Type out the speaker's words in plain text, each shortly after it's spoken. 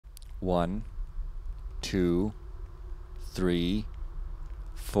1, 2, 3,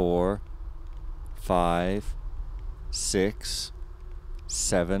 4, 5, 6,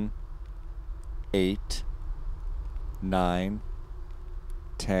 7, 8, 9,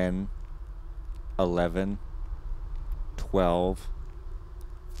 10, 11, 12,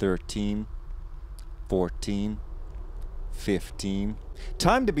 13, 14, 15.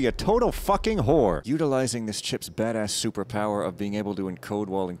 Time to be a total fucking whore! Utilizing this chip's badass superpower of being able to encode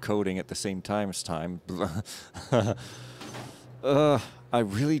while encoding at the same time. I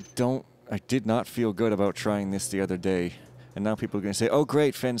really don't... I did not feel good about trying this the other day. And now people are going to say, oh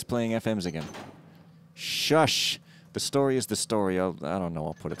great, Fenn's playing FMs again. Shush! The story is the story. I don't know,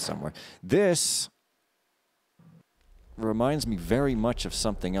 I'll put it somewhere. This reminds me very much of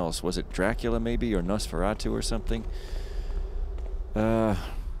something else. Was it Dracula maybe, or Nosferatu or something? I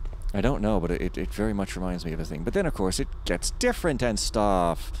don't know, but it very much reminds me of a thing. But then, of course, it gets different and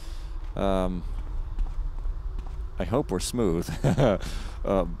stuff. I hope we're smooth.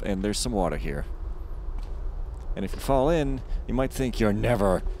 And there's some water here. And if you fall in, you might think you're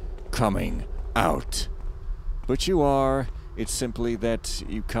never coming out. But you are. It's simply that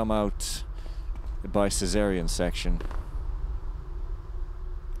you come out by cesarean section.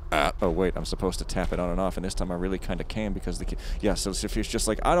 Oh wait, I'm supposed to tap it on and off, and this time I really kind of can because the yeah. So if it's just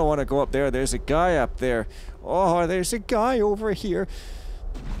like, I don't want to go up there. There's a guy up there. Oh, there's a guy over here,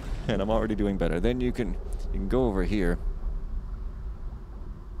 and I'm already doing better. Then you can go over here.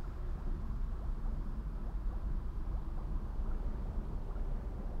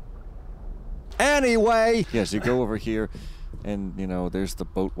 Anyway, yes, you go over here, and you know there's the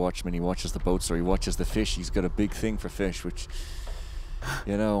boat watchman. He watches the boats, or he watches the fish. He's got a big thing for fish, which.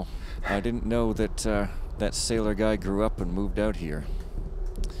 You know, I didn't know that that sailor guy grew up and moved out here.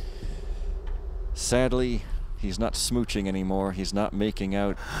 Sadly, he's not smooching anymore. He's not making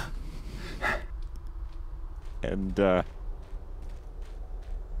out. And,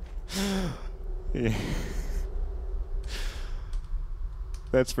 yeah.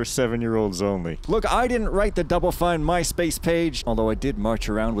 That's for 7-year-olds only. Look, I didn't write the Double Fine MySpace page, although I did march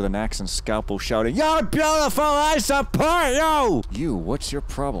around with an axe and scalpel shouting, "You're beautiful, I support you!" You, what's your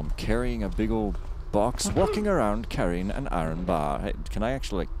problem? Carrying a big old box? Walking around carrying an iron bar. Hey, can I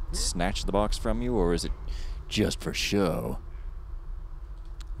actually, like, snatch the box from you, or is it just for show?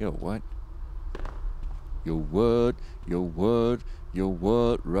 Yo, what? Yo, what? Yo, what? Yo,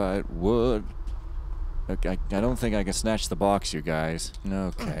 what? Right, what? Okay, I don't think I can snatch the box, you guys.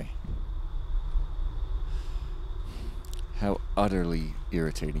 Okay. How utterly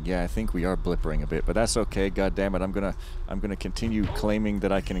irritating. Yeah, I think we are blippering a bit, but that's okay. God damn it, I'm gonna continue claiming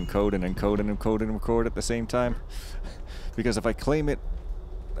that I can encode and encode and encode and encode at the same time. Because if I claim it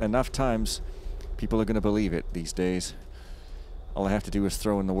enough times, people are gonna believe it these days. All I have to do is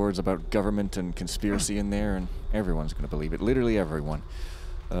throw in the words about government and conspiracy in there, and everyone's gonna believe it. Literally everyone.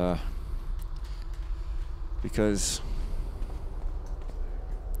 Because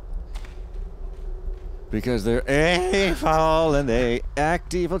they're evil, and they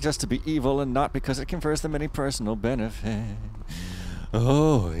act evil just to be evil, and not because it confers them any personal benefit.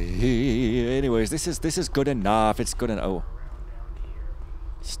 Oh, anyways, this is good enough. It's good enough. Oh,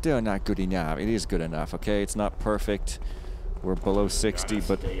 still not good enough. It is good enough. Okay, it's not perfect. We're below 60,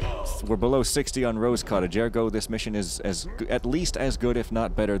 but we're below 60 on Rose Cottage. Ergo, this mission is at least as good, if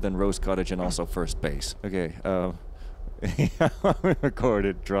not better, than Rose Cottage and also first base. Okay, record,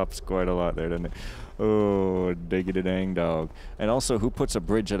 it drops quite a lot there, doesn't it? Oh, diggity-dang dog. And also, who puts a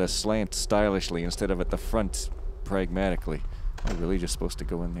bridge at a slant stylishly instead of at the front pragmatically? Am I really just supposed to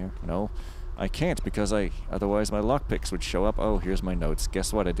go in there? No, I can't, because otherwise my lockpicks would show up. Oh, here's my notes.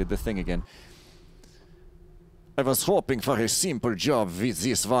 Guess what? I did the thing again. I was hoping for a simple job with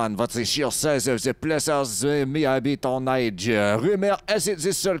this one, but the sheer size of the places me a bit on edge. Rumor has it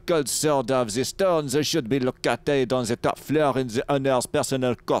the so-called sword of the stone should be located on the top floor in the owner's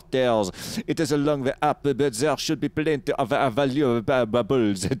personal quarters. It is along the up, but there should be plenty of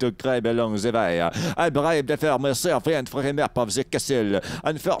valuables to grab along the way. I bribed the former servant for a map of the castle.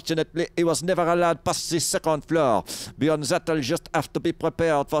 Unfortunately, he was never allowed past the second floor. Beyond that, I'll just have to be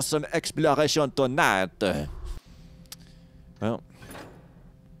prepared for some exploration tonight. Well,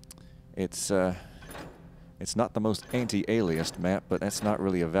 it's not the most anti-aliased map, but that's not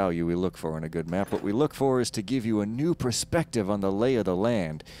really a value we look for in a good map. What we look for is to give you a new perspective on the lay of the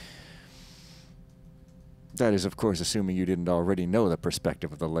land. That is, of course, assuming you didn't already know the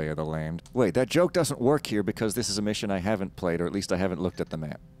perspective of the lay of the land. Wait, that joke doesn't work here because this is a mission I haven't played, or at least I haven't looked at the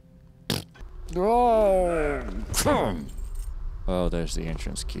map. Oh, oh, there's the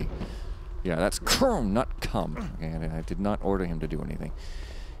entrance key. Yeah, that's come, not come. Okay, I did not order him to do anything.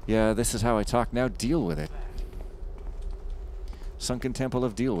 Yeah, this is how I talk now. Deal with it. Sunken Temple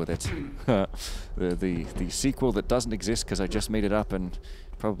of Deal with it. the sequel that doesn't exist because I just made it up and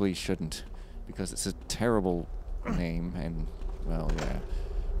probably shouldn't because it's a terrible name and, well, yeah.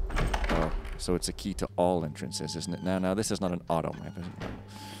 Oh, so it's a key to all entrances, isn't it? Now, this is not an auto map, is it?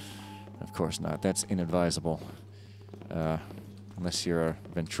 Of course not. That's inadvisable. Unless you're a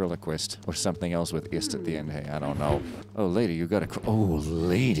ventriloquist or something else with ist at the end. Hey, I don't know. Oh, lady, you got a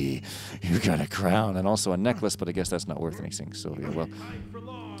lady, you got a crown and also a necklace, but I guess that's not worth anything, Sylvia. Well,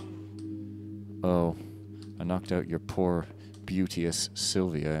 oh, I knocked out your poor, beauteous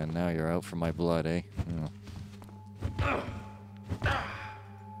Sylvia, and now you're out for my blood, eh? Oh.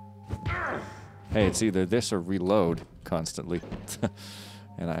 Hey, it's either this or reload constantly.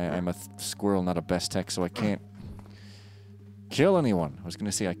 And I'm a squirrel, not a best tech, so I can't kill anyone. I was going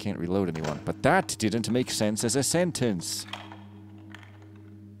to say I can't reload anyone, but that didn't make sense as a sentence.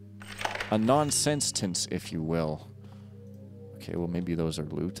 A nonsense-tense, if you will. Okay, well, maybe those are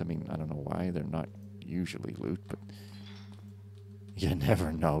loot. I mean, I don't know why. They're not usually loot, but you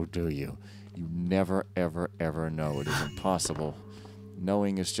never know, do you? You never, ever, ever know. It is impossible.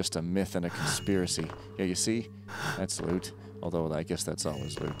 Knowing is just a myth and a conspiracy. Yeah, you see? That's loot. Although, I guess that's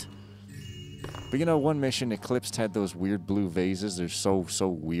always loot. But you know, one mission, Eclipsed had those weird blue vases. They're so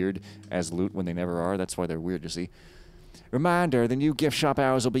weird as loot when they never are. That's why they're weird, you see. Reminder, the new gift shop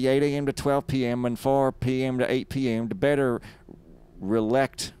hours will be 8 a.m. to 12 p.m. and 4 p.m. to 8 p.m. to better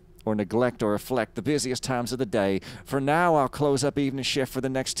neglect or reflect the busiest times of the day. For now, I'll close up evening shift for the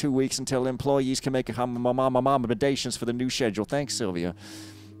next 2 weeks until employees can make accommodations for the new schedule. Thanks, Sylvia.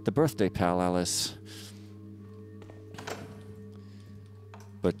 The birthday pal, Alice.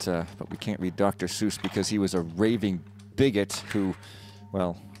 But we can't read Dr. Seuss because he was a raving bigot who,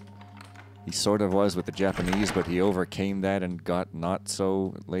 well, he sort of was with the Japanese, but he overcame that and got not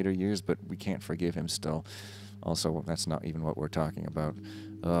so later years, but we can't forgive him still. Also, that's not even what we're talking about.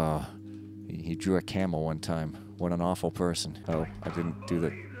 He drew a camel one time. What an awful person. Oh, I didn't do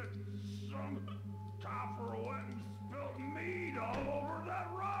that.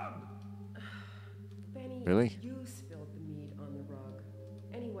 Really? You spilled the meat on the rug.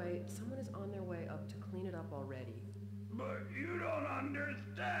 Anyway, someone is on their way up to clean it up already. But you don't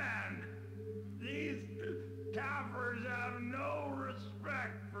understand. These Kaffers have no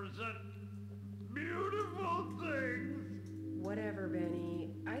respect for such beautiful things. Whatever, Benny.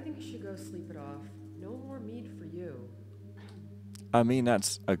 I think you should go sleep it off. No more meat for you. I mean,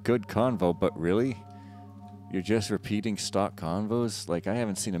 that's a good convo, but really? You're just repeating stock convos? Like, I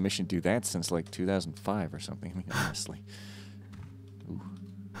haven't seen a mission do that since, like, 2005 or something. I mean, honestly. Ooh.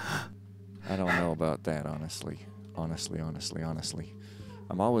 I don't know about that, honestly. Honestly.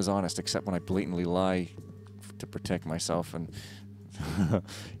 I'm always honest, except when I blatantly lie to protect myself and,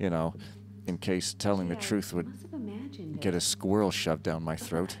 you know, in case telling the truth would get a squirrel shoved down my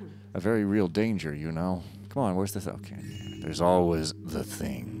throat. A very real danger, you know. Come on, where's the okay, there's always the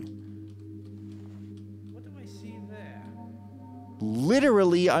thing.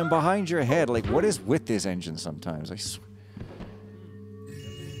 Literally, I'm behind your head. Like, what is with this engine sometimes? I swear.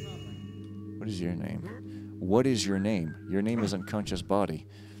 What is your name? What is your name? Your name is Unconscious Body.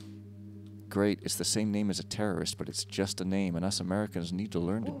 Great, it's the same name as a terrorist, but it's just a name, and us Americans need to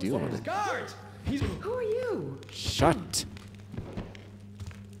learn to deal with it. Guards! Who are you? Shut!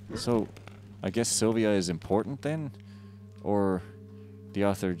 So, I guess Sylvia is important then? Or the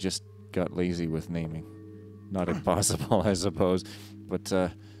author just got lazy with naming? Not impossible, I suppose. But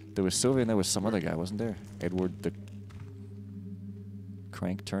there was Sylvia and there was some other guy, wasn't there? Edward the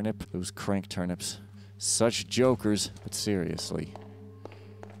Crank Turnip? Those crank turnips. Such jokers, but seriously.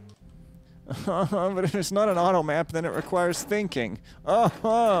 But if it's not an auto map, then it requires thinking.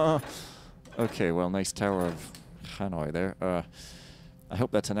 Okay, well, nice Tower of Hanoi there. I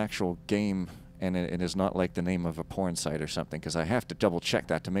hope that's an actual game and it is not like the name of a porn site or something, because I have to double check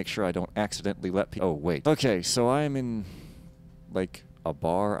that to make sure I don't accidentally let people... Oh, wait. Okay, so I'm in, like, a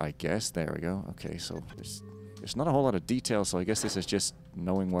bar, I guess. There we go. Okay, so there's not a whole lot of detail, so I guess this is just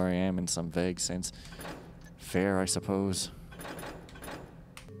knowing where I am in some vague sense. Fair, I suppose.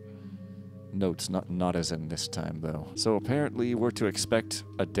 Notes, not as in this time, though. So apparently we're to expect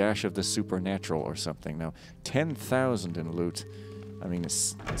a dash of the supernatural or something. Now, 10,000 in loot. I mean, it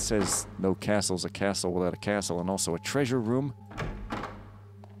says no castle's a castle without a castle, and also a treasure room.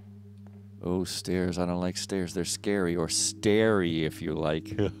 Oh, stairs. I don't like stairs. They're scary, or stary, if you like.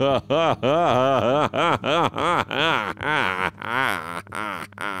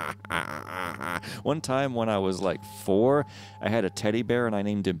 One time when I was like 4, I had a teddy bear and I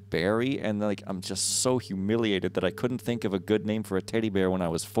named him Barry, and like I'm just so humiliated that I couldn't think of a good name for a teddy bear when I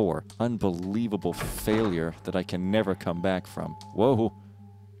was 4. Unbelievable failure that I can never come back from. Whoa.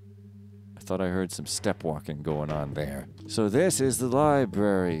 I thought I heard some step walking going on there. So this is the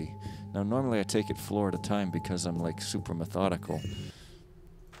library. Now, normally I take it floor at a time because I'm, like, super methodical.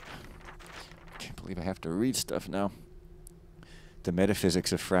 I can't believe I have to read stuff now. The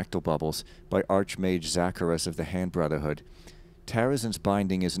Metaphysics of Fractal Bubbles by Archmage Zacharos of the Hand Brotherhood. Tarazin's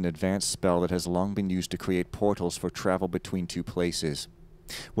Binding is an advanced spell that has long been used to create portals for travel between 2 places.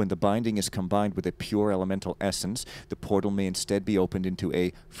 When the binding is combined with a pure elemental essence, the portal may instead be opened into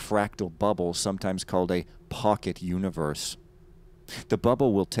a fractal bubble, sometimes called a pocket universe. The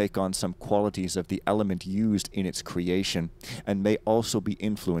bubble will take on some qualities of the element used in its creation, and may also be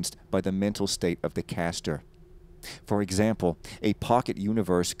influenced by the mental state of the caster. For example, a pocket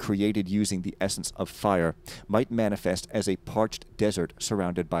universe created using the essence of fire might manifest as a parched desert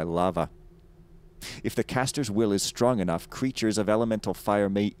surrounded by lava. If the caster's will is strong enough, creatures of elemental fire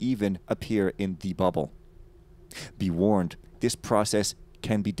may even appear in the bubble. Be warned, this process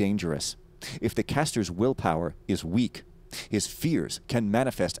can be dangerous. If the caster's willpower is weak, his fears can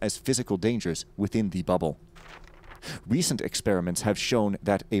manifest as physical dangers within the bubble. Recent experiments have shown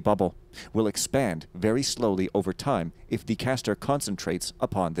that a bubble will expand very slowly over time if the caster concentrates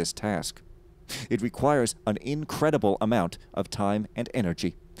upon this task. It requires an incredible amount of time and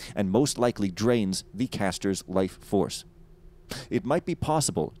energy, and most likely drains the caster's life force. It might be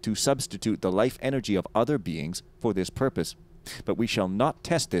possible to substitute the life energy of other beings for this purpose, but we shall not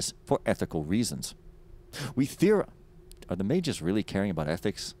test this for ethical reasons. Are the mages really caring about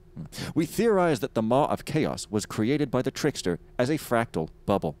ethics? We theorize that the Maw of Chaos was created by the Trickster as a fractal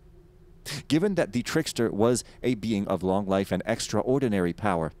bubble. Given that the Trickster was a being of long life and extraordinary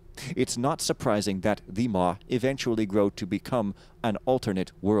power, it's not surprising that the Maw eventually grew to become an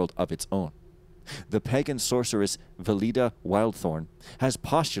alternate world of its own. The pagan sorceress Valida Wildthorn has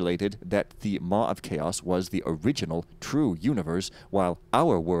postulated that the Maw of Chaos was the original true universe, while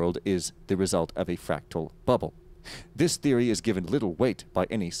our world is the result of a fractal bubble. This theory is given little weight by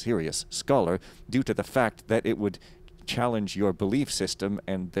any serious scholar due to the fact that it would challenge your belief system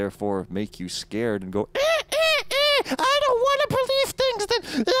and therefore make you scared and go, I don't want to believe things that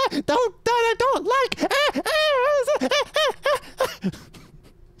I don't like.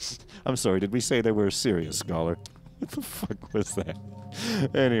 I'm sorry, did we say they were a serious scholar? What the fuck was that?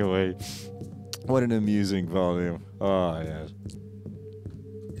 Anyway, what an amusing volume. Oh, yeah.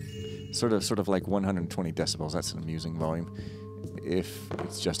 Sort of like 120 decibels. That's an amusing volume. If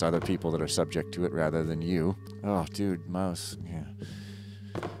it's just other people that are subject to it rather than you. Oh, dude, mouse. Yeah.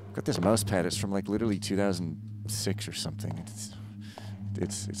 I've got this mouse pad. It's from like literally 2006 or something.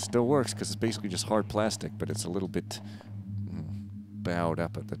 It still works because it's basically just hard plastic, but it's a little bit bowed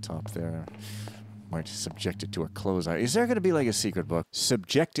up at the top there. Might subject it to a close-eye. Is there going to be like a secret book?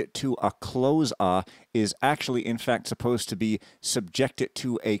 Subject it to a close-eye is actually, in fact, supposed to be subject it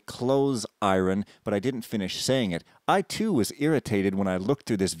to a clothes iron, but I didn't finish saying it. I, too, was irritated when I looked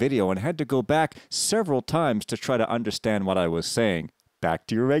through this video and had to go back several times to try to understand what I was saying. Back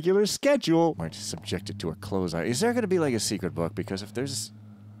to your regular schedule. Might subject it to a close-eye. Is there going to be like a secret book? Because if there's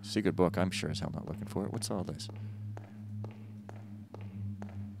a secret book, I'm sure as hell not looking for it. What's all this?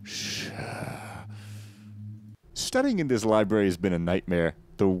 Studying in this library has been a nightmare.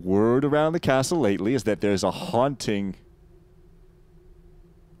 The word around the castle lately is that there's a haunting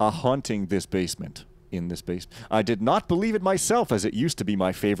this basement. In this basement. I did not believe it myself, as it used to be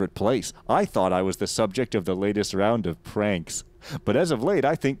my favorite place. I thought I was the subject of the latest round of pranks. But as of late,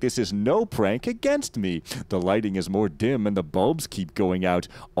 I think this is no prank against me. The lighting is more dim and the bulbs keep going out.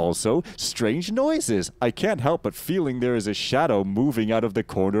 Also, strange noises. I can't help but feeling there is a shadow moving out of the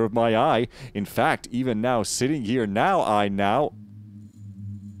corner of my eye. In fact, even now, sitting here now,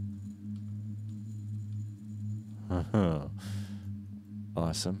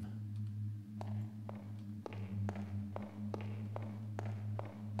 Awesome.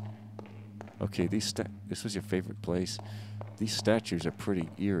 Okay, this was your favorite place. These statues are pretty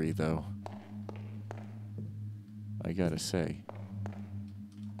eerie, though. I gotta say.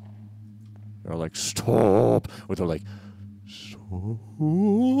 They're like, stop! Or they're like, stop!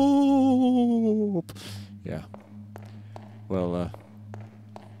 Yeah. Well,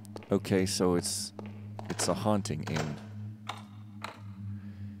 okay, so it's a haunting inn.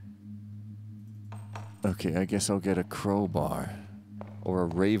 Okay, I guess I'll get a crowbar. Or a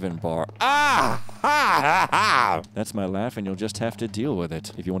raven bar. Ah! Ha! Ha! Ha! That's my laugh, and you'll just have to deal with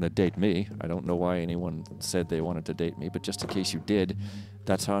it. If you want to date me, I don't know why anyone said they wanted to date me, but just in case you did,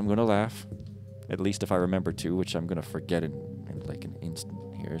 that's how I'm going to laugh. At least if I remember to, which I'm going to forget in like an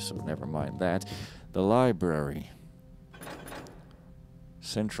instant here, so never mind that. The library.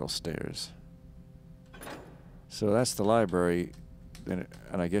 Central stairs. So that's the library, and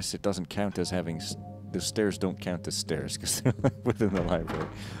I guess it doesn't count as having... The stairs don't count as stairs because they're within the library.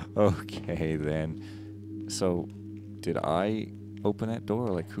 Okay, then. So, did I open that door?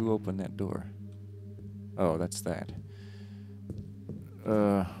 Like, who opened that door? Oh, that's that.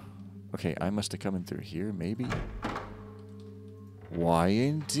 Okay, I must have come in through here, maybe? Why,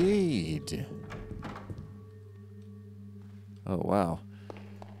 indeed. Oh, wow.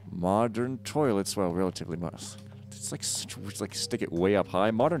 Modern toilets, well, relatively modern. It's like stick it way up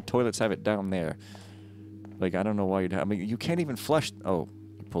high. Modern toilets have it down there. Like, I don't know why you'd have... I mean, you can't even flush... Oh,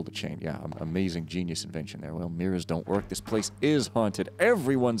 you pulled the chain. Yeah, amazing genius invention there. Well, mirrors don't work. This place is haunted.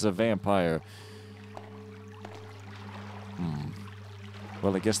 Everyone's a vampire.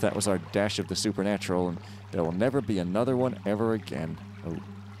 Well, I guess that was our dash of the supernatural, and there will never be another one ever again. Oh.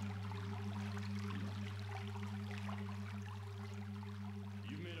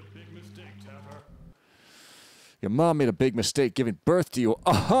 You made a big mistake, Taffer. Your mom made a big mistake giving birth to you.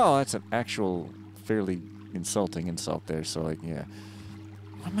 Oh, that's an actual fairly insulting insult there. So, like, yeah.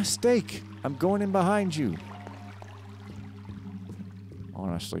 What mistake? I'm going in behind you.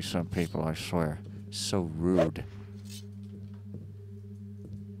 Honestly, some people, I swear, so rude.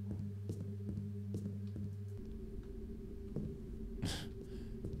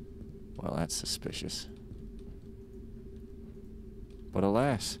 Well, that's suspicious. But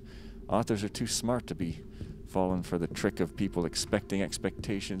alas, authors are too smart to be falling for the trick of people expecting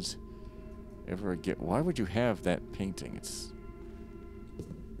expectations ever again. Why would you have that painting?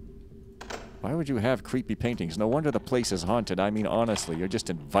 Why would you have creepy paintings? No wonder the place is haunted. I mean, honestly, you're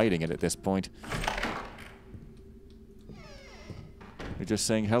just inviting it at this point. You're just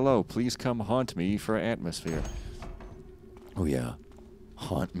saying, hello, please come haunt me for atmosphere. Oh yeah.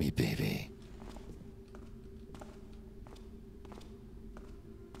 Haunt me, baby.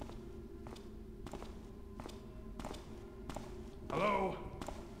 Hello?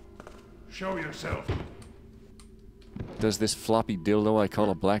 Show yourself. Does this floppy dildo I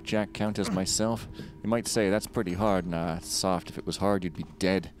call a blackjack count as myself? You might say, that's pretty hard. Nah, it's soft. If it was hard, you'd be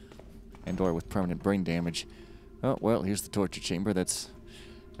dead. And or with permanent brain damage. Oh, well, here's the torture chamber. That's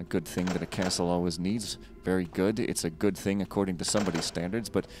a good thing that a castle always needs. Very good. It's a good thing according to somebody's standards,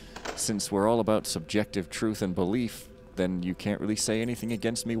 but since we're all about subjective truth and belief, then you can't really say anything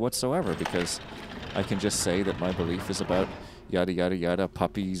against me whatsoever, because I can just say that my belief is about yada yada yada,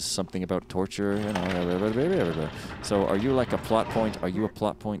 puppies, something about torture, you know. So are you like a plot point? Are you a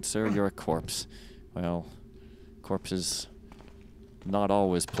plot point, sir? You're a corpse. Well, corpses not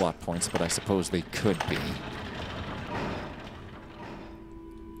always plot points, but I suppose they could be.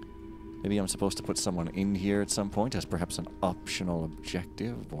 Maybe I'm supposed to put someone in here at some point as perhaps an optional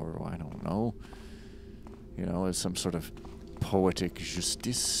objective, or I don't know. You know, as some sort of poetic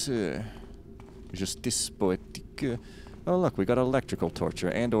justice. Justice poetique. Oh, look, we got electrical torture,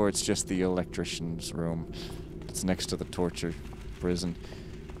 and or it's just the electrician's room. It's next to the torture prison.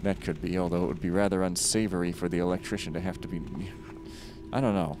 That could be, although it would be rather unsavory for the electrician to have to be... I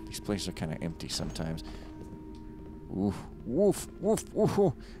don't know. These places are kind of empty sometimes. Oof, woof, woof,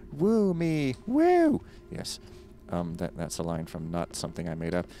 woof, woo me, woo! Yes, that's a line from not something I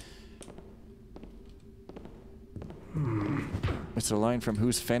made up. It's a line from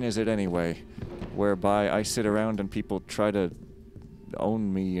Whose Fen Is It Anyway? Whereby I sit around and people try to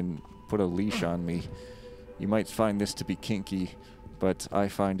own me and put a leash on me. You might find this to be kinky, but I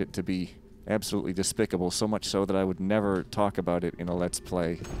find it to be absolutely despicable, so much so that I would never talk about it in a Let's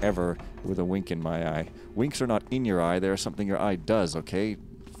Play, ever, with a wink in my eye. Winks are not in your eye, they're something your eye does, okay?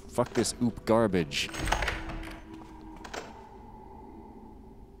 Fuck this oop garbage.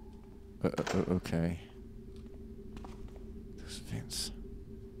 Okay. Those vents.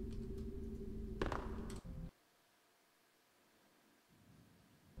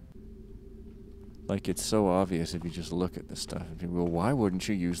 Like, it's so obvious if you just look at this stuff. And people go, why wouldn't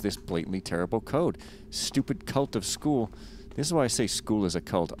you use this blatantly terrible code? Stupid cult of school. This is why I say school is a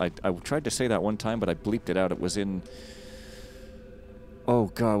cult. I tried to say that one time, but I bleeped it out. It was in... Oh,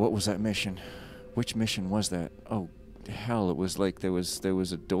 God, what was that mission? Which mission was that? Oh, hell, it was like there was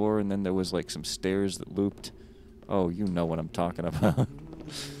a door, and then there was, like, some stairs that looped. Oh, you know what I'm talking about.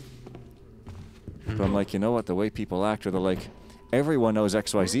 But I'm like, you know what? The way people act, or they're like... everyone knows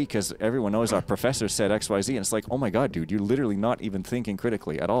XYZ because everyone knows our professor said XYZ, and it's like, oh my god, dude, you're literally not even thinking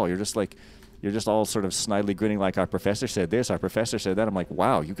critically at all. You're just like, you're just all sort of snidely grinning like, our professor said this, our professor said that. I'm like,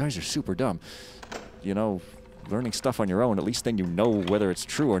 wow, you guys are super dumb. You know, learning stuff on your own, at least then you know whether it's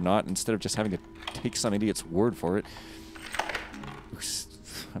true or not, instead of just having to take some idiot's word for it.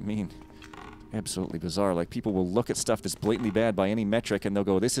 I mean, absolutely bizarre. Like, people will look at stuff that's blatantly bad by any metric, and they'll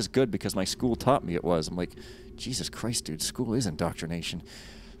go, this is good because my school taught me it was. I'm like, Jesus Christ, dude, school is indoctrination.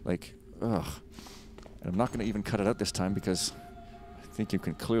 Like, ugh. And I'm not going to even cut it out this time because I think you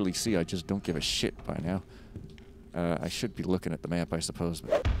can clearly see I just don't give a shit by now. I should be looking at the map, I suppose.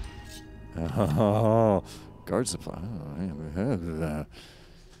 But oh, guard supply. Oh,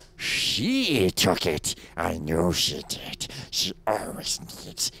 she took it. I know she did. She always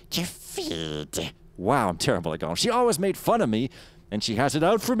needs to feed. Wow, I'm terrible at going. She always made fun of me, and she has it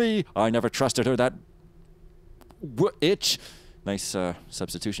out for me. I never trusted her, that itch. Nice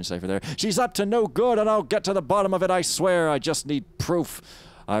substitution cipher there. She's up to no good, and I'll get to the bottom of it, I swear. I just need proof.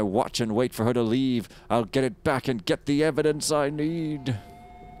 I watch and wait for her to leave. I'll get it back and get the evidence I need.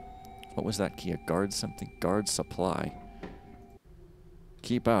 What was that key? A guard something? Guard supply.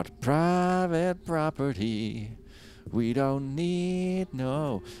 Keep out private property. We don't need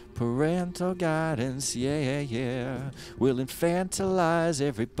no parental guidance, yeah. We'll infantilize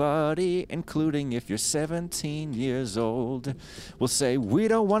everybody, including if you're 17 years old. We'll say we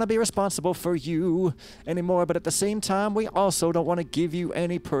don't want to be responsible for you anymore, but at the same time, we also don't want to give you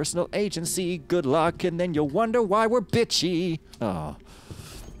any personal agency. Good luck, and then you'll wonder why we're bitchy. Oh.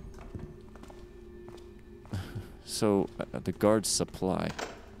 So, the guard supply.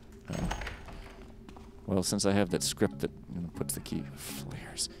 Well, since I have that script that puts the key...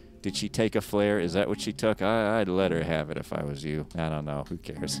 Flares. Did she take a flare? Is that what she took? I'd let her have it if I was you. I don't know. Who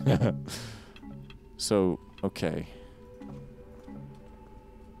cares? So, okay.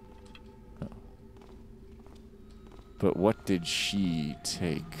 Oh. But what did she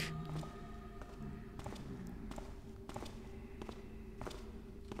take?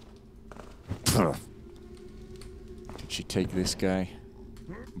 Did she take this guy?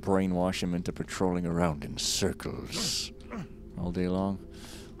 Brainwash him into patrolling around in circles all day long?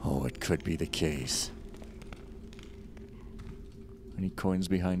 Oh, it could be the case. Any coins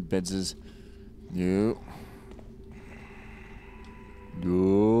behind bedses? No. Nope.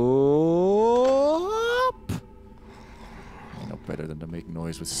 No better than to make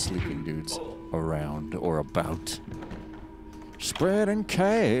noise with sleeping dudes around or about. Spreading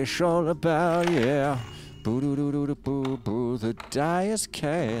cash all about, yeah. Boo-doo-doo-doo-boo-boo, the die is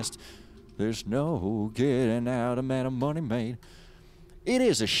cast. There's no getting out, a man of money made. It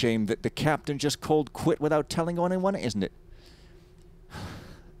is a shame that the captain just cold quit without telling anyone, isn't it?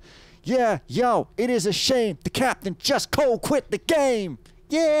 Yeah, yo, it is a shame the captain just cold quit the game.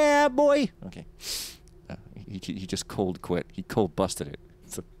 Yeah, boy. Okay. He just cold quit. He cold busted it.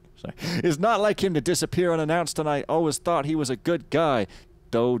 Sorry. It's not like him to disappear unannounced, and I always thought he was a good guy.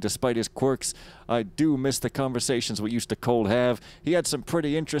 Though, despite his quirks, I do miss the conversations we used to cold have. He had some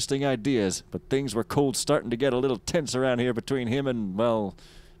pretty interesting ideas, but things were cold starting to get a little tense around here between him and, well,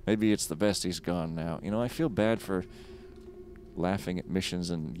 maybe it's the best he's gone now. You know, I feel bad for laughing at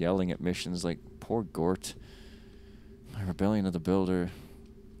missions and yelling at missions, like, poor Gort. My Rebellion of the Builder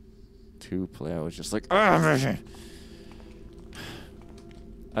 2 play, I was just like, ah!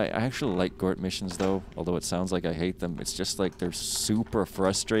 I actually like Gort missions, though, although it sounds like I hate them. It's just like they're super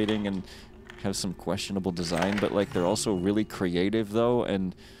frustrating and have some questionable design, but like they're also really creative, though,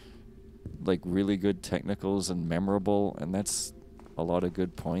 and like really good technicals and memorable, and that's a lot of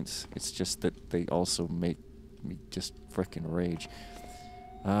good points. It's just that they also make me just frickin' rage.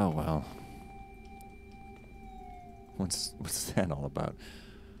 Oh, well. What's that all about?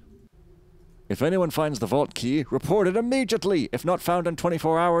 If anyone finds the vault key, report it immediately. If not found in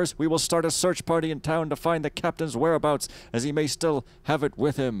 24 hours, we will start a search party in town to find the captain's whereabouts, as he may still have it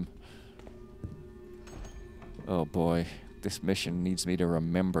with him. Oh boy, this mission needs me to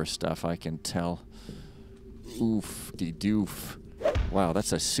remember stuff, I can tell. Oof-de-doof. Wow,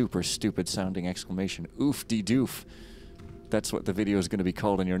 that's a super stupid sounding exclamation. Oof-de-doof. That's what the video is going to be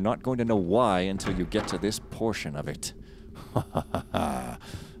called, and you're not going to know why until you get to this portion of it. Ha ha ha ha.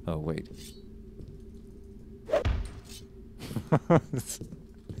 Oh, wait.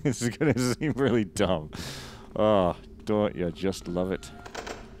 This is gonna seem really dumb. Oh, don't you just love it?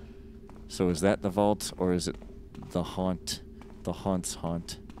 So is that the vault, or is it the haunt? The haunt's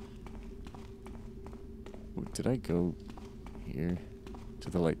haunt. Did I go here? To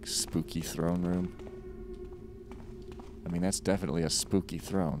the, like, spooky throne room? I mean, that's definitely a spooky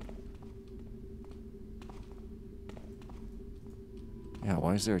throne. Yeah,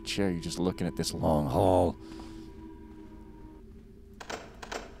 why is there a chair? You're just looking at this long hall.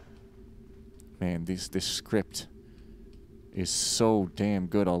 Man, this script is so damn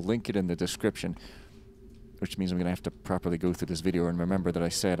good. I'll link it in the description, which means I'm gonna have to properly go through this video and remember that I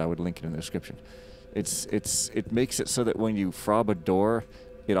said I would link it in the description. It makes it so that when you fob a door,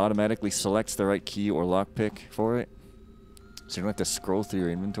 it automatically selects the right key or lockpick for it, so you don't have to scroll through your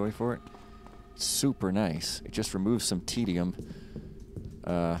inventory for it. It's super nice. It just removes some tedium.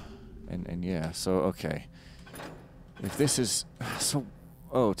 And yeah, so okay. If this is so.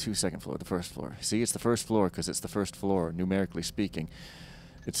 Oh, second floor, the first floor. See, it's the first floor because it's the first floor, numerically speaking.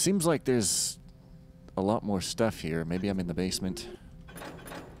 It seems like there's a lot more stuff here. Maybe I'm in the basement.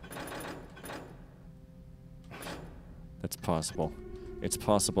 That's possible. It's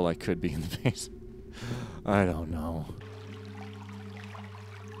possible I could be in the basement. I don't know.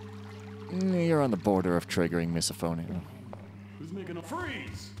 You're on the border of triggering misophonia. Who's making a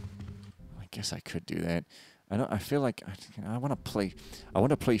freeze? I guess I could do that. I feel like I want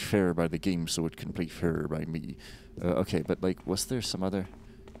to play fair by the game so it can play fair by me. Okay, but like, was there some other?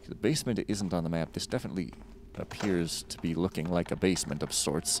 The basement isn't on the map. This definitely appears to be looking like a basement of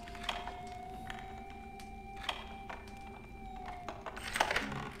sorts.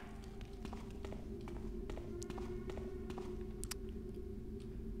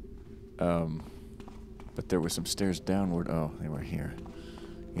 But there were some stairs downward. Oh, they were here.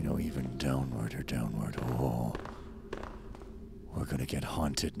 You know, even downward or downward. Oh, we're gonna get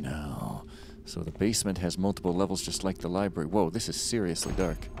haunted now. So the basement has multiple levels just like the library. Whoa, this is seriously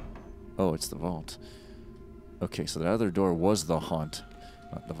dark. Oh, it's the vault. Okay, so the other door was the haunt,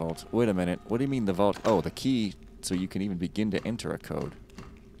 not the vault. Wait a minute, what do you mean the vault? Oh, the key, so you can even begin to enter a code.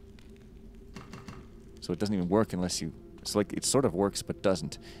 So it doesn't even work unless you... It's like, it sort of works, but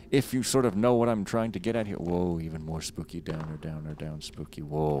doesn't. If you sort of know what I'm trying to get at here. Whoa, even more spooky. Down, spooky.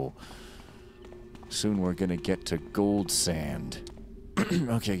 Whoa. Soon we're gonna get to gold sand.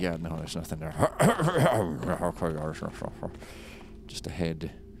 Okay, yeah, no, there's nothing there. Just a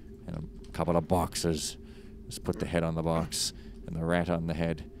head and a couple of boxes. Let's put the head on the box and the rat on the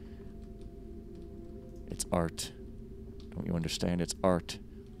head. It's art. Don't you understand? It's art.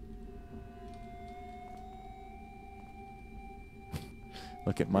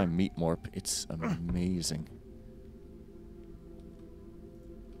 Look at my meat morp. It's amazing.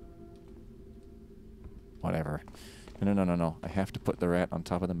 Whatever. No. I have to put the rat on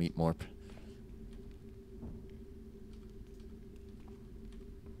top of the meat morp.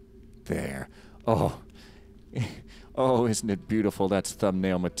 There. Oh. Oh, isn't it beautiful? That's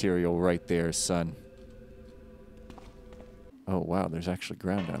thumbnail material right there, son. Oh, wow. There's actually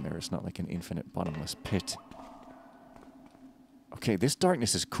ground down there. It's not like an infinite bottomless pit. Okay, this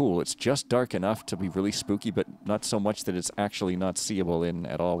darkness is cool. It's just dark enough to be really spooky, but not so much that it's actually not seeable in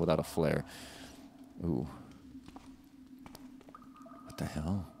at all without a flare. Ooh. What the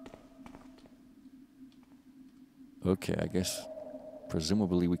hell? Okay, I guess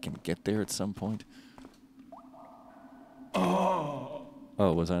presumably we can get there at some point. Oh,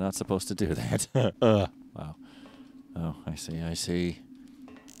 was I not supposed to do that? Wow. Oh, I see.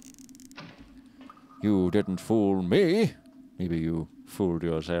 You didn't fool me. Maybe you fooled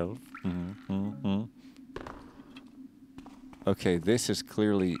yourself. Okay, this is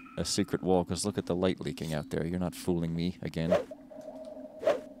clearly a secret wall, because look at the light leaking out there. You're not fooling me again.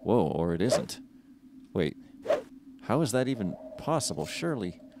 Whoa, or it isn't. Wait, how is that even possible?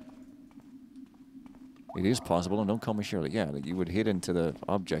 Surely. It is possible, and don't call me Shirley. Yeah, you would hit into the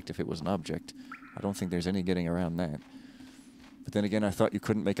object if it was an object. I don't think there's any getting around that. But then again, I thought you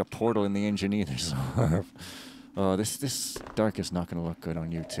couldn't make a portal in the engine either, so... Oh, this dark is not going to look good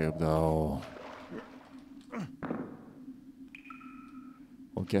on YouTube, though.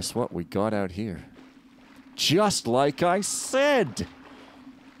 Well, guess what? We got out here. Just like I said!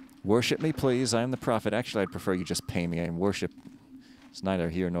 Worship me, please. I am the prophet. Actually, I'd prefer you just pay me. I worship. It's neither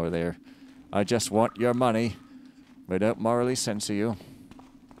here nor there. I just want your money. I don't morally censor you.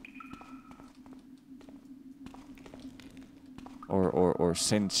 Or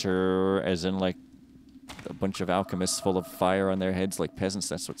censure, as in, like, a bunch of alchemists full of fire on their heads like peasants.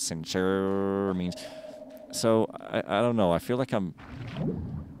 That's what censure means. So, I don't know. I feel like I'm...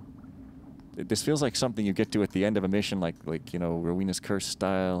 This feels like something you get to at the end of a mission, like you know, Rowena's Curse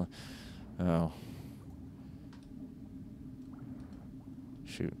style. Oh.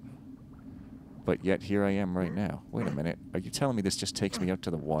 Shoot. But yet, here I am right now. Wait a minute. Are you telling me this just takes me out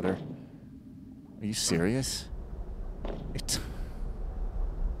to the water? Are you serious?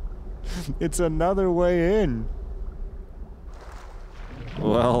 It's another way in.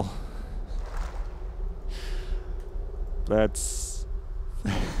 Well, that's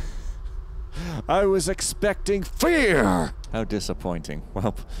I was expecting fear! How disappointing.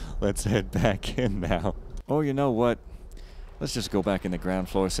 Well, let's head back in now. Oh, you know what? Let's just go back in the ground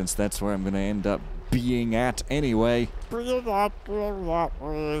floor since that's where I'm gonna end up being at anyway. That's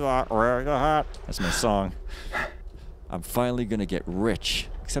my song. I'm finally gonna get rich.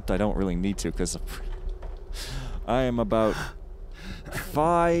 Except I don't really need to because I am about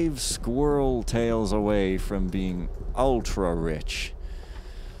 5 squirrel tails away from being ultra rich.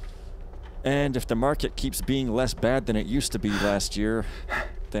 And if the market keeps being less bad than it used to be last year,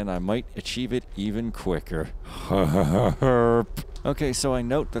 then I might achieve it even quicker. Okay, so I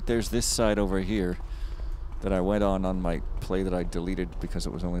note that there's this side over here that I went on my play that I deleted because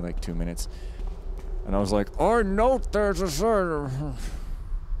it was only like 2 minutes. And I was like, I note there's a side.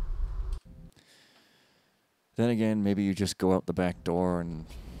 Then again, maybe you just go out the back door and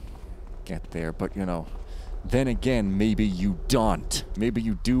get there, but you know. Then again, maybe you don't. Maybe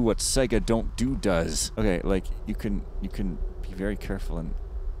you do what Sega Don't Do does. Okay, like, you can be very careful and...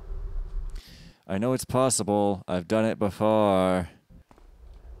 I know it's possible. I've done it before.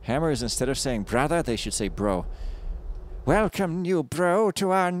 Hammers, instead of saying brother, they should say bro. Welcome, new bro,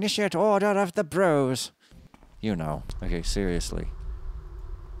 to our initiate order of the bros. You know. Okay, seriously.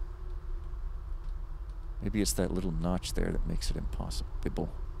 Maybe it's that little notch there that makes it impossible.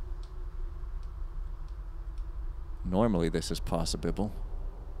 Normally this is possible.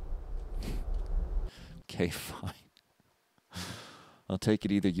 Okay, fine. I'll take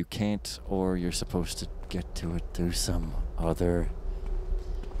it either you can't or you're supposed to get to it through some other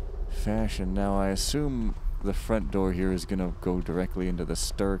fashion. Now I assume the front door here is gonna go directly into the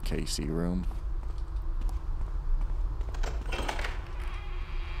staircasey room.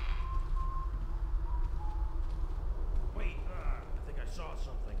 Wait, I think I saw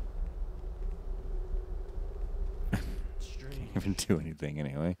something. Strange. Didn't do anything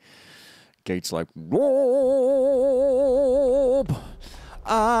anyway. Gate's like, Rob,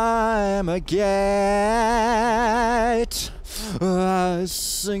 I'm a gate. I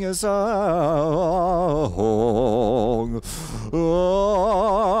sing a song.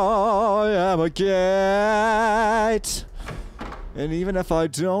 I am a gate. And even if I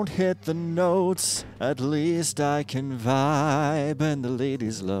don't hit the notes, at least I can vibe, and the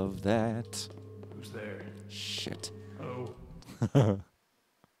ladies love that. Who's there? Shit. Oh.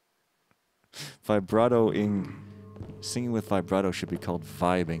 Singing with vibrato should be called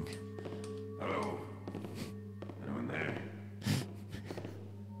vibing. Hello. Anyone there?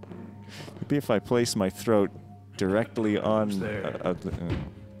 Maybe if I place my throat directly on, there?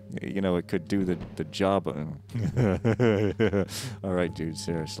 you know, it could do the job. All right, dude,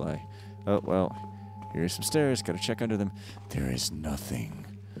 seriously. Oh well, here's some stairs. Gotta check under them. There is nothing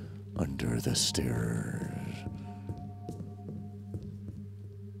under the stairs.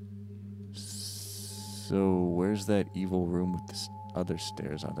 So where's that evil room with the other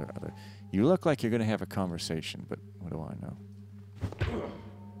stairs? Other. You look like you're gonna have a conversation, but what do I know?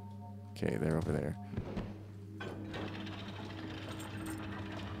 Okay, they're over there.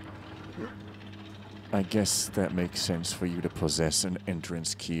 I guess that makes sense for you to possess an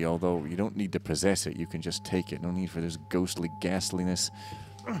entrance key, although you don't need to possess it, you can just take it. No need for this ghostly ghastliness.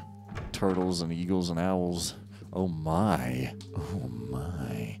 Turtles and eagles and owls. Oh my. Oh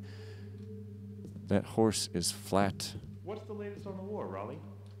my. That horse is flat. What's the latest on the war, Raleigh?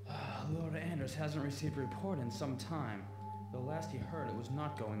 Lord Anders hasn't received a report in some time. The last he heard, it was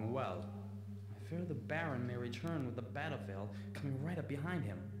not going well. I fear the Baron may return with the battlefield coming right up behind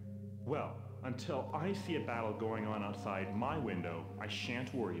him. Well, until I see a battle going on outside my window, I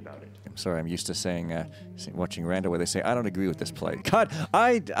shan't worry about it. I'm sorry, I'm used to saying, watching Rando where they say, I don't agree with this play. God,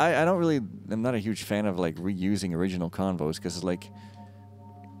 I don't really, I'm not a huge fan of, like, reusing original convos, because, like,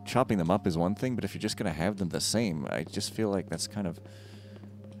 chopping them up is one thing, but if you're just going to have them the same, I just feel like that's kind of,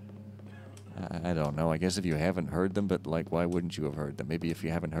 I don't know. I guess if you haven't heard them, but, like, why wouldn't you have heard them? Maybe if you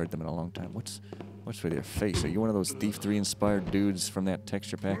haven't heard them in a long time. What's with your face? Are you one of those Thief 3 inspired dudes from that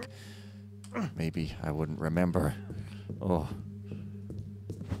texture pack? Maybe. I wouldn't remember. Oh.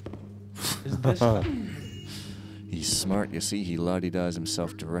 Is this... He's smart. You see, he la-di-da's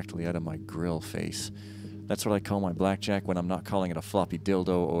himself directly out of my grill face. That's what I call my blackjack when I'm not calling it a floppy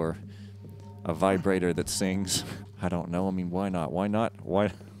dildo or a vibrator that sings. I don't know. I mean, why not? Why not?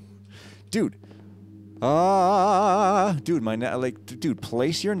 Why? Dude. Dude, my neck, like, dude,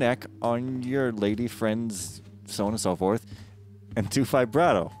 place your neck on your lady friend's so on and so forth and do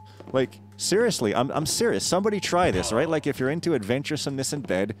vibrato. Like, seriously, I'm serious. Somebody try this, right? Like, if you're into adventuresomeness in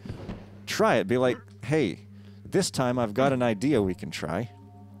bed, try it. Be like, hey, this time I've got an idea we can try.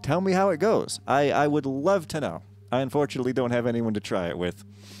 Tell me how it goes. I would love to know. I unfortunately don't have anyone to try it with.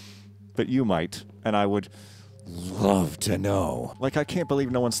 that you might, and I would love to know. Like, I can't believe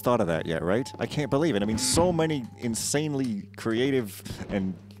no one's thought of that yet, right? I can't believe it. I mean, so many insanely creative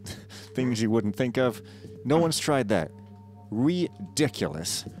and things you wouldn't think of. No one's tried that.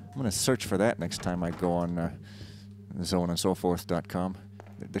 Ridiculous. I'm gonna search for that next time I go on soandsoforth.com.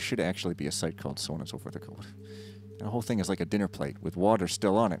 There should actually be a site called soandsoforth.com. And the whole thing is like a dinner plate with water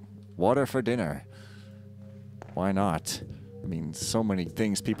still on it. Water for dinner. Why not? I mean, so many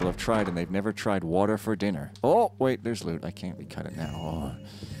things people have tried and they've never tried water for dinner. Oh, wait, there's loot. I can't recut it now. Oh.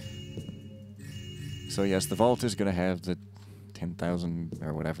 So yes, the vault is gonna have the 10,000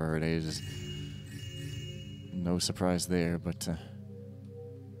 or whatever it is. No surprise there, but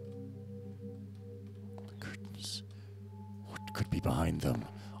curtains. What could be behind them?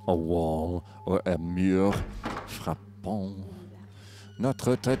 A wall or a mur frappant.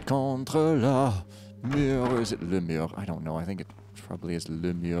 Notre tête contre la mur. Or is it le mur? I don't know. I think it probably is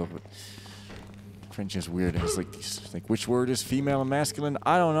le mur. But French is weird. It's like these, like which word is female and masculine?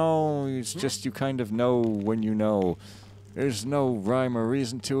 I don't know. It's just you kind of know when you know. There's no rhyme or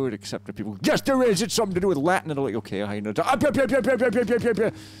reason to it except that people. Yes, there is. It's something to do with Latin. And like, okay, I know.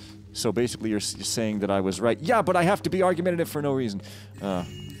 So basically, you're saying that I was right. Yeah, but I have to be argumentative for no reason.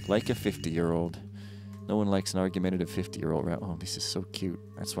 Like a 50-year-old. No one likes an argumentative 50-year-old, right? Oh, this is so cute.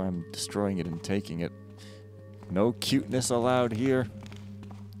 That's why I'm destroying it and taking it. No cuteness allowed here.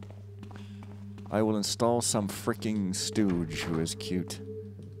 I will install some freaking stooge who is cute.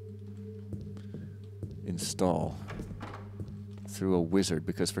 Install. Through a wizard,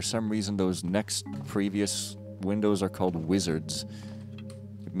 because for some reason those next previous windows are called wizards.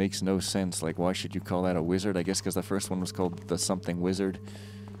 It makes no sense. Like, why should you call that a wizard? I guess because the first one was called the something wizard.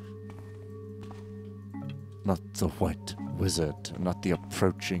 Not the white wizard, not the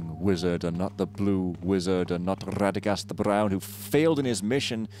approaching wizard, and not the blue wizard, and not Radagast the Brown, who failed in his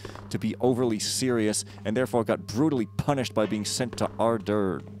mission to be overly serious, and therefore got brutally punished by being sent to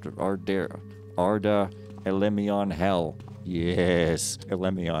Arda Elemion Hell. Yes,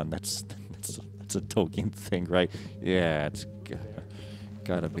 Elemion. That's a Tolkien thing, right? Yeah, it's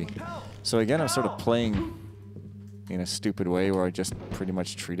gotta be. So again, I'm sort of playing in a stupid way where I just pretty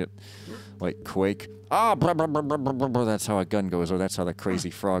much treat it like Quake. Ah, blah, blah, blah, blah, blah, blah. That's how a gun goes, or that's how the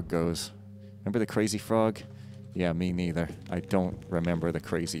crazy frog goes. Remember the crazy frog? Yeah, me neither. I don't remember the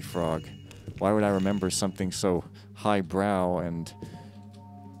crazy frog. Why would I remember something so highbrow and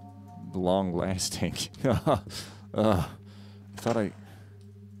long-lasting? I thought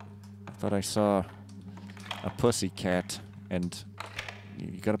I saw a pussy cat, and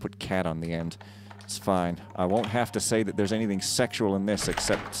you gotta put cat on the end. It's fine. I won't have to say that there's anything sexual in this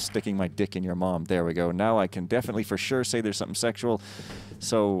except sticking my dick in your mom. There we go. Now I can definitely for sure say there's something sexual,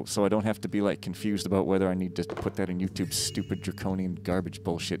 so I don't have to be like confused about whether I need to put that in YouTube's stupid draconian garbage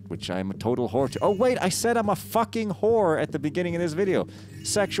bullshit, which I'm a total whore to. Oh wait, I said I'm a fucking whore at the beginning of this video.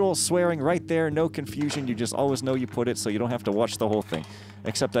 Sexual, swearing right there, no confusion. You just always know you put it, so you don't have to watch the whole thing.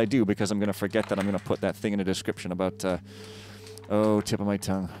 Except I do, because I'm gonna forget that I'm gonna put that thing in the description about, oh, tip of my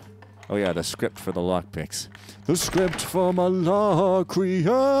tongue. Oh yeah, the script for the lockpicks. The script for my Lockria,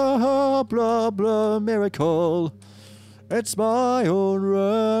 blah blah miracle. It's my own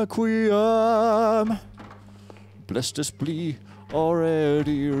requiem. Blessed is be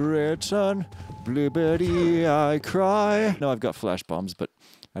already written. Blibbity I cry. No, I've got flash bombs, but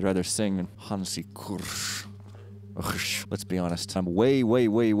I'd rather sing Hansi Kursch. Let's be honest. I'm way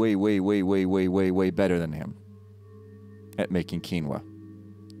better than him at making quinoa.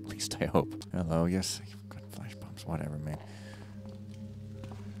 At least I hope. Hello, yes. I've got flash bombs. Whatever, man.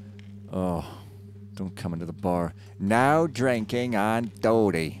 Oh, don't come into the bar. Now drinking on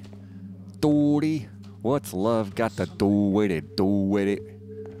Doty. Doty? What's love got to do with it? Do with it?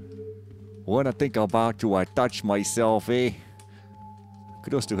 When I think about you, I touch myself, eh?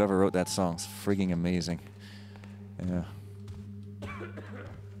 Kudos to whoever wrote that song. It's frigging amazing. Yeah.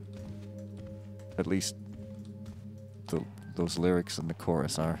 At least those lyrics in the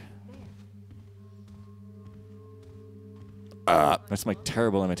chorus are. That's my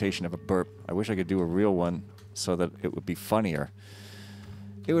terrible imitation of a burp. I wish I could do a real one so that it would be funnier.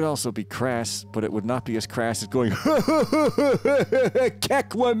 It would also be crass, but it would not be as crass as going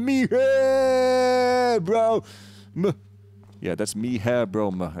Kekwa me hair, bro. Yeah, that's me hair,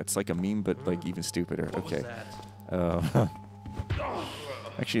 bro. It's like a meme, but like even stupider. Okay.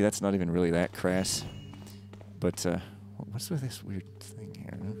 Actually, that's not even really that crass. But what's with this weird thing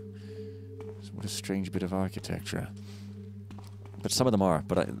here? What a strange bit of architecture. But some of them are,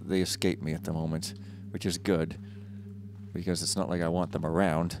 but they escape me at the moment, which is good. Because it's not like I want them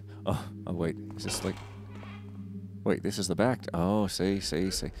around. Oh wait, is this like... Wait, this is the back. Oh, say.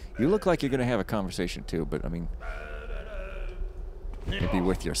 You look like you're going to have a conversation too, but I mean, maybe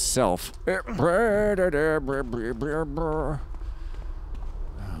with yourself.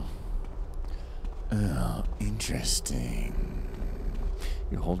 Oh, interesting.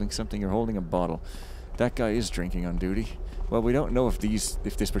 You're holding something? You're holding a bottle. That guy is drinking on duty. Well, we don't know if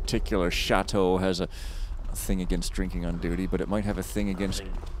this particular chateau has a thing against drinking on duty, but it might have a thing against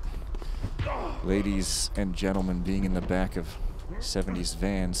ladies and gentlemen being in the back of 70s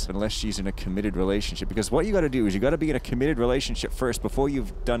vans, unless she's in a committed relationship. Because what you got to do is you got to be in a committed relationship first before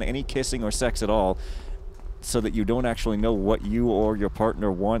you've done any kissing or sex at all, so that you don't actually know what you or your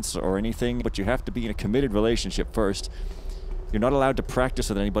partner wants or anything. But you have to be in a committed relationship first. You're not allowed to practice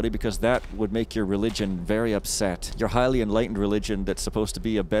with anybody because that would make your religion very upset. Your highly enlightened religion that's supposed to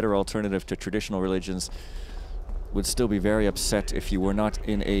be a better alternative to traditional religions would still be very upset if you were not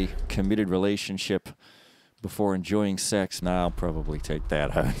in a committed relationship before enjoying sex. Nah, I'll probably take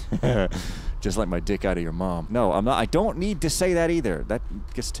that out. Just like my dick out of your mom. No, I'm not. I don't need to say that either. That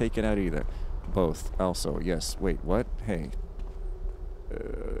gets taken out either. Both. Also, yes. Wait, what? Hey.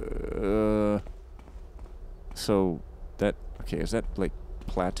 So, that... Okay, is that, like,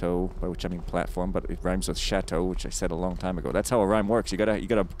 plateau, by which I mean platform, but it rhymes with chateau, which I said a long time ago. That's how a rhyme works. You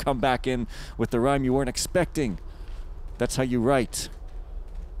gotta come back in with the rhyme you weren't expecting. That's how you write.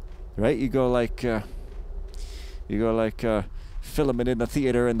 Right? You go like, filament in the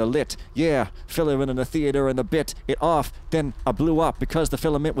theater and the lit. Yeah, filament in the theater and the bit. It off, then I blew up because the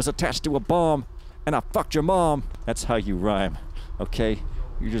filament was attached to a bomb, and I fucked your mom. That's how you rhyme, okay?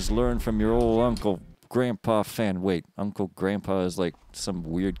 You just learn from your old Uncle Grandpa fan. Wait, Uncle Grandpa is like some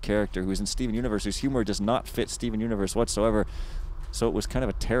weird character who's in Steven Universe, whose humor does not fit Steven Universe whatsoever. So it was kind of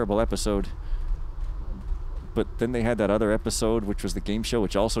a terrible episode. But then they had that other episode, which was the game show,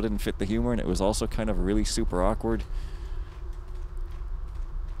 which also didn't fit the humor, and it was also kind of really super awkward.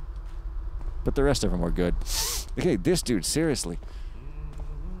 But the rest of them were good. Okay, this dude, seriously.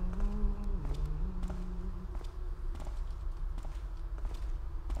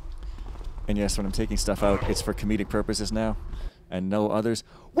 And yes, when I'm taking stuff out, it's for comedic purposes now, and no others.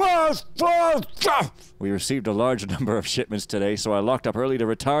 We received a large number of shipments today, so I locked up early to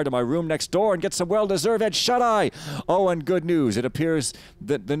retire to my room next door and get some well-deserved shut-eye. Oh, and good news. It appears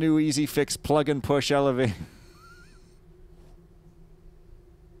that the new Easy Fix plug-and-push elevator...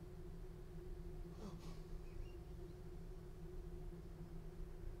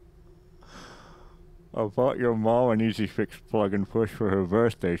 I bought your mom an Easy Fix plug and push for her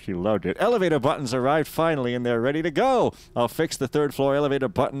birthday. She loved it. Elevator buttons arrived finally, and they're ready to go. I'll fix the third floor elevator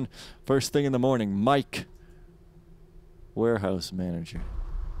button first thing in the morning. Mike, warehouse manager.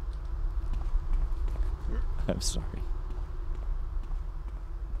 I'm sorry.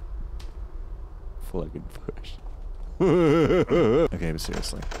 Plug and push. Okay, but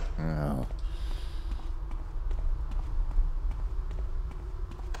seriously. Oh.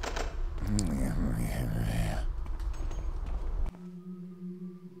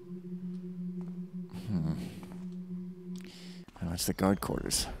 That's the guard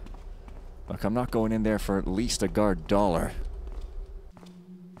quarters. Look, I'm not going in there for at least a guard $1.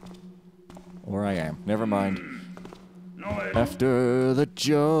 Or I am. Never mind. After the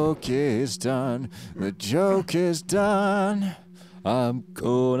joke is done, the joke is done. I'm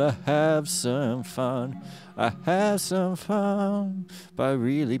gonna have some fun. I have some fun by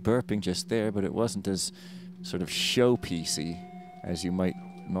really burping just there, but it wasn't as sort of showpiecey as you might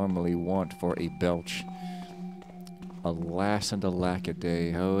normally want for a belch. Alas and alack a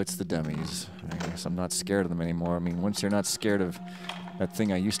day. Oh, it's the dummies. I guess I'm not scared of them anymore. I mean, once you're not scared of that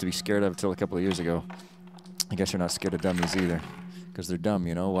thing I used to be scared of until a couple of years ago, I guess you're not scared of dummies either. Because they're dumb,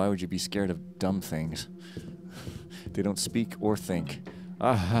 you know? Why would you be scared of dumb things? They don't speak or think.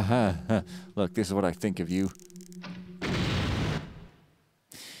 Ah ha ha ha. Look, this is what I think of you.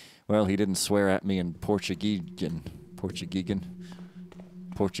 Well, he didn't swear at me in Portuguese.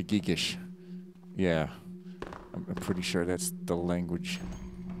 Yeah. I'm pretty sure that's the language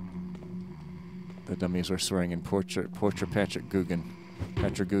the dummies were swearing in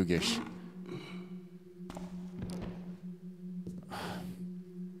Patrick-Googish.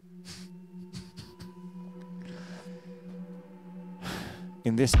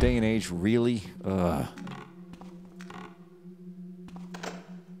 In this day and age, really? I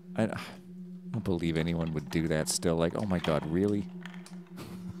don't believe anyone would do that still. Like, oh my god, really?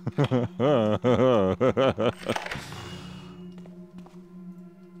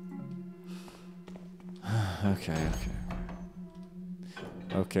 Okay.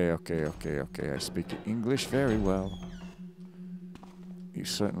 I speak English very well. You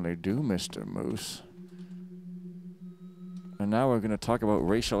certainly do, Mr. Moose. And now we're going to talk about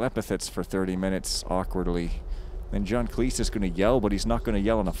racial epithets for 30 minutes, awkwardly. And John Cleese is going to yell, but he's not going to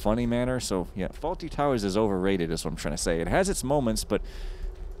yell in a funny manner. So, yeah, Faulty Towers is overrated, is what I'm trying to say. It has its moments, but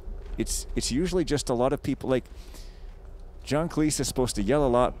it's usually just a lot of people, like, John Cleese is supposed to yell a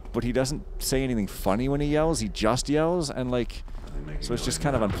lot, but he doesn't say anything funny when he yells. He just yells, and, like, so it's just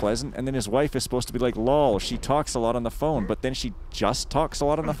kind of unpleasant. And then his wife is supposed to be like, lol, she talks a lot on the phone, but then she just talks a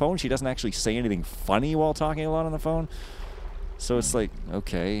lot on the phone. She doesn't actually say anything funny while talking a lot on the phone. So it's like,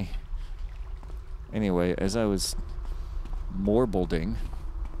 okay. Anyway, as I was morbiding,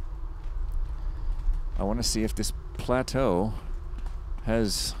 I want to see if this plateau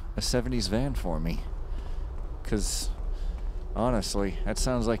has a 70s van for me. Because, honestly, that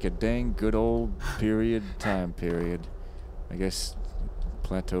sounds like a dang good old time period. I guess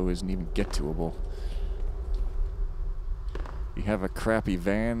plateau isn't even get-toable. You have a crappy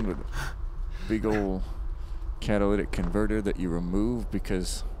van with a big old catalytic converter that you remove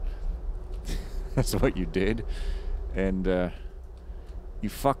because that's what you did. And you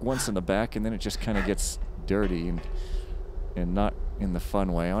fuck once in the back and then it just kind of gets dirty and not in the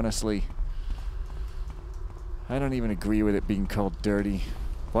fun way. Honestly, I don't even agree with it being called dirty.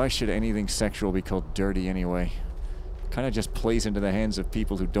 Why should anything sexual be called dirty anyway? Kind of just plays into the hands of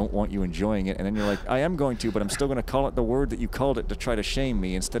people who don't want you enjoying it, and then you're like, I am going to, but I'm still going to call it the word that you called it to try to shame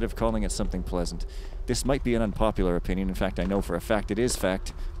me instead of calling it something pleasant. This might be an unpopular opinion. In fact, I know for a fact it is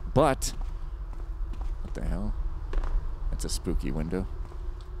fact, but what the hell? That's a spooky window.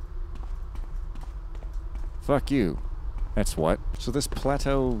 Fuck you. That's what. So this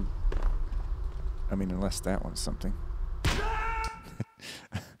plateau, I mean, unless that one's something.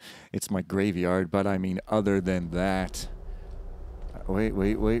 It's my graveyard, but I mean other than that. Wait.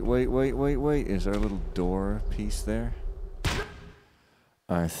 Is there a little door piece there?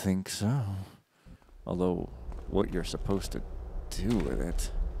 I think so. Although, what you're supposed to do with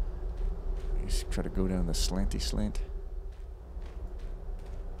it... You just try to go down the slanty slant.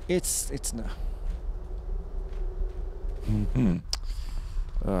 It's not...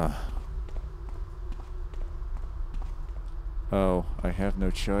 Oh, I have no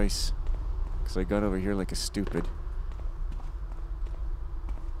choice. Because I got over here like a stupid.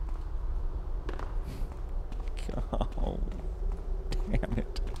 Oh, damn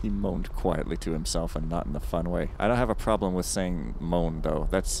it. He moaned quietly to himself and not in the fun way. I don't have a problem with saying moan, though.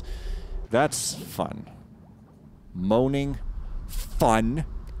 That's fun. Moaning, fun.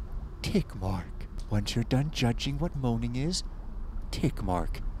 Tick mark. Once you're done judging what moaning is, tick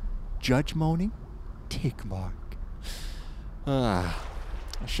mark. Judge moaning, tick mark. I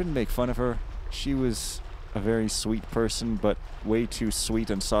shouldn't make fun of her. She was a very sweet person, but way too sweet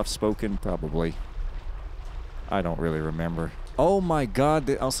and soft-spoken, probably. I don't really remember. Oh my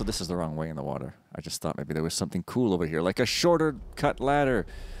god, also this is the wrong way in the water. I just thought maybe there was something cool over here, like a shorter cut ladder.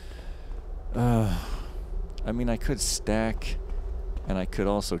 I mean, I could stack, and I could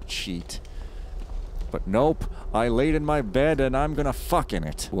also cheat. But nope, I laid in my bed and I'm gonna fuck in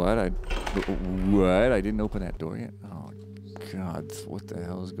it. What? What? I didn't open that door yet? Oh god, what the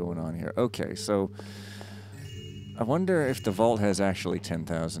hell is going on here? Okay, so I wonder if the vault has actually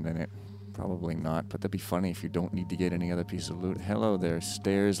 10,000 in it. Probably not, but that'd be funny if you don't need to get any other piece of loot. Hello there,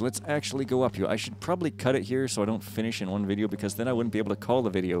 stairs. Let's actually go up here. I should probably cut it here so I don't finish in one video, because then I wouldn't be able to call the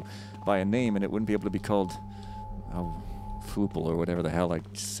video by a name, and it wouldn't be able to be called, oh, Foople or whatever the hell I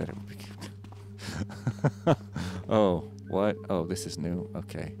said it would be. Oh, what? Oh, this is new.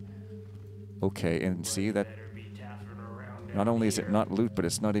 Okay. Okay, and see that... Not only is it not loot, but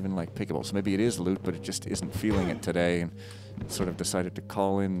it's not even, like, pickable. So maybe it is loot, but it just isn't feeling it today, and sort of decided to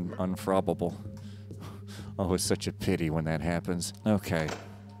call in unfrobbable. Oh, it's such a pity when that happens. Okay.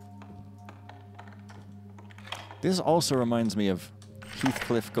 This also reminds me of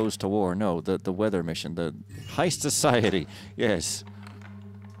Heathcliff Goes to War. No, the weather mission. The Heist Society. Yes.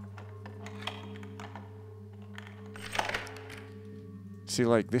 See,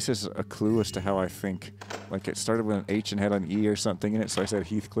 like, this is a clue as to how I think. Like, it started with an H and had an E or something in it, so I said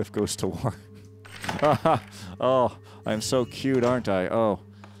Heathcliff Goes to War. Oh, I'm so cute, aren't I? Oh,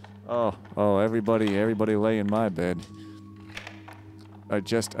 everybody lay in my bed. I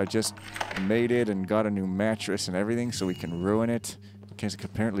just made it and got a new mattress and everything so we can ruin it. Because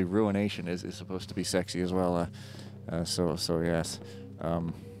apparently ruination is supposed to be sexy as well. So yes.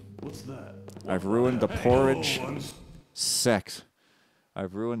 What's that? I've ruined the porridge. Sex.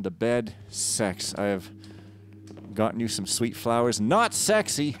 I've ruined the bed. Sex. I have gotten you some sweet flowers. Not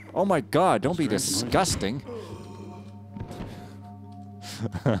sexy! Oh my god, don't be disgusting.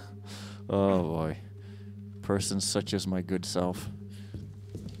 Oh boy. Persons such as my good self.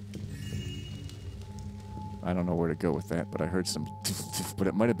 I don't know where to go with that, but I heard some but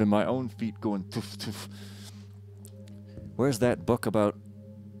it might have been my own feet going Where's that book about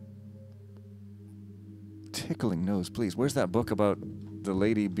tickling nose, please? Where's that book about the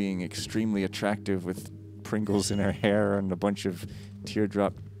lady being extremely attractive with Pringles in her hair and a bunch of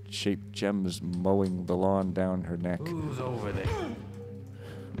teardrop-shaped gems mowing the lawn down her neck? Who's over there?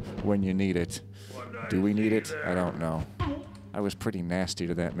 When you need it. Do we need it? I don't know. I was pretty nasty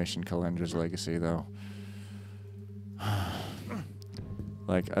to that mission, Calendra's Legacy, though.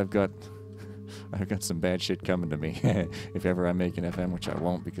 Like, I've got some bad shit coming to me if ever I make an FM, which I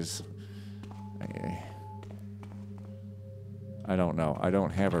won't because I don't know. I don't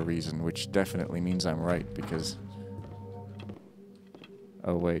have a reason, which definitely means I'm right because...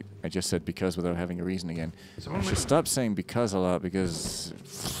 Oh, wait. I just said because without having a reason again. I should stop saying because a lot because...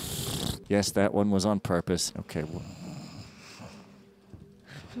 Yes, that one was on purpose. Okay.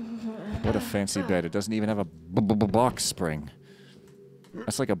 What a fancy bed. It doesn't even have a box spring.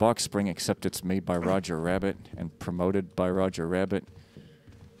 That's like a box spring, except it's made by Roger Rabbit and promoted by Roger Rabbit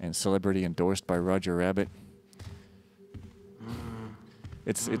and celebrity endorsed by Roger Rabbit.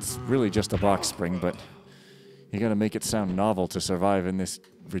 It's really just a box spring, but you gotta make it sound novel to survive in this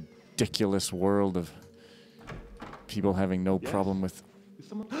ridiculous world of people having no problem with...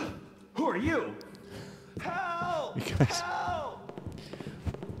 Who are you? Help! Help!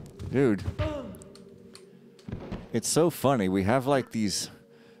 Dude. It's so funny. We have like these...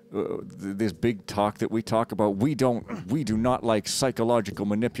 this big talk that we talk about. We do not like psychological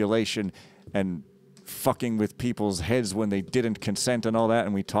manipulation and fucking with people's heads when they didn't consent and all that,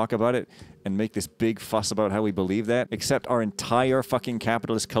 and we talk about it and make this big fuss about how we believe that, except our entire fucking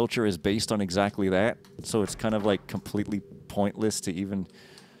capitalist culture is based on exactly that, so it's kind of like completely pointless to even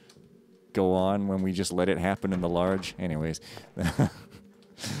go on when we just let it happen in the large. Anyways.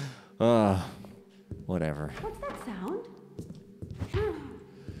 Whatever. What's that sound?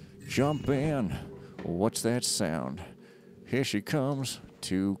 Jump in. What's that sound? Here she comes.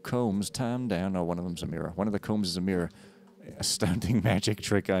 2 combs timed down. Oh, one of them's a mirror. One of the combs is a mirror. Astounding magic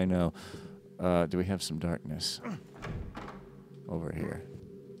trick, I know. Do we have some darkness? Over here.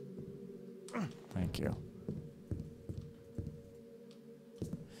 Thank you.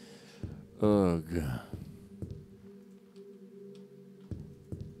 Ugh.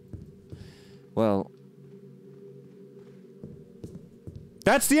 Well...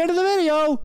 That's the end of the video!